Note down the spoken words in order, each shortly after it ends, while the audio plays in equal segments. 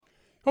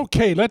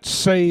Okay, let's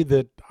say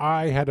that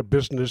I had a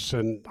business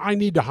and I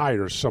need to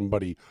hire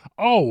somebody.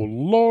 Oh,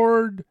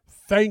 Lord,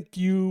 thank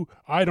you.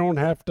 I don't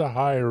have to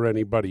hire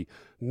anybody.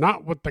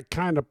 Not with the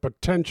kind of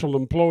potential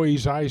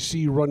employees I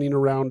see running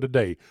around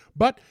today.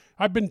 But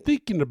I've been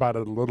thinking about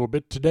it a little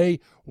bit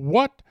today.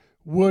 What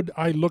would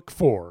I look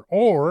for?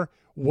 Or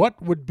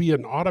what would be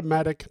an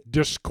automatic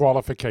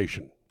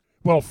disqualification?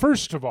 Well,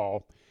 first of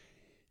all,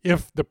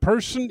 if the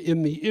person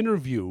in the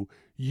interview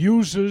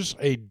uses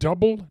a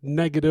double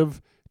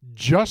negative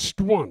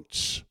just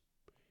once,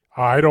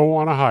 I don't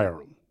want to hire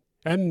them.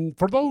 And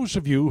for those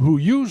of you who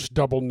use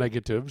double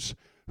negatives,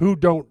 who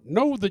don't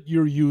know that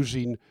you're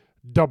using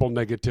double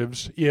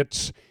negatives,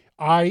 it's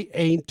I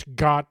ain't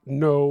got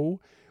no,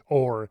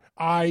 or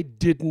I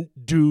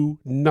didn't do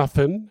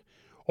nothing,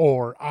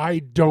 or I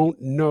don't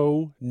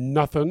know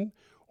nothing,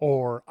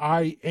 or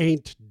I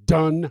ain't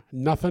done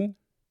nothing.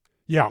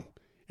 Yeah,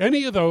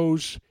 any of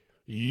those,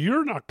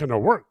 you're not going to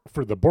work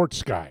for the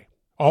Bortz guy.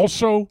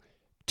 Also,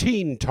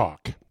 teen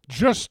talk.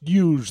 Just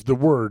use the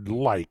word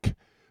like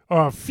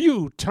a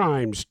few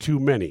times too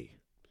many.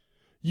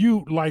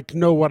 You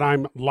know what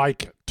I'm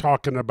like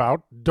talking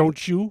about,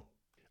 don't you?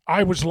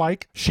 I was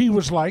like, she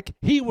was like,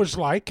 he was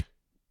like,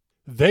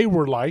 they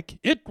were like,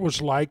 it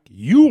was like,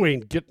 you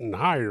ain't getting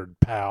hired,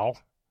 pal.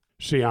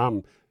 See,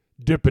 I'm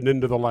dipping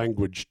into the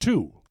language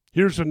too.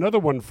 Here's another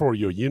one for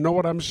you. You know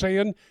what I'm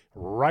saying?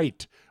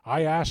 Right.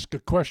 I ask a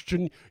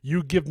question,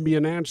 you give me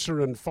an answer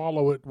and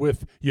follow it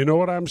with, you know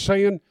what I'm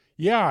saying?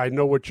 Yeah, I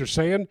know what you're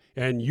saying,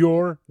 and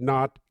you're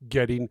not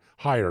getting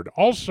hired.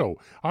 Also,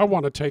 I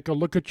want to take a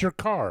look at your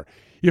car.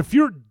 If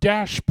your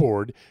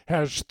dashboard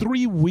has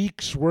 3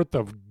 weeks worth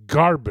of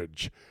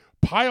garbage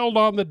piled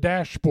on the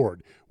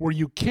dashboard where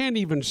you can't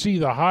even see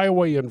the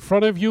highway in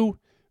front of you,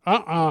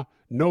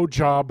 no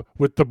job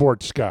with the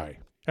Bortz guy.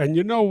 And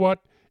you know what?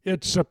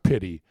 It's a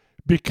pity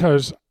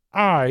because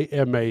I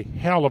am a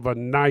hell of a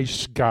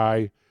nice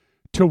guy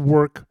to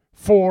work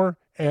for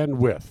and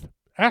with.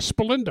 Ask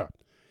Belinda.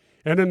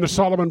 And in the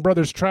Solomon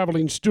Brothers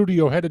Traveling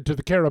Studio headed to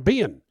the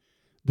Caribbean,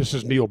 this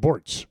is Neil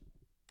Bortz.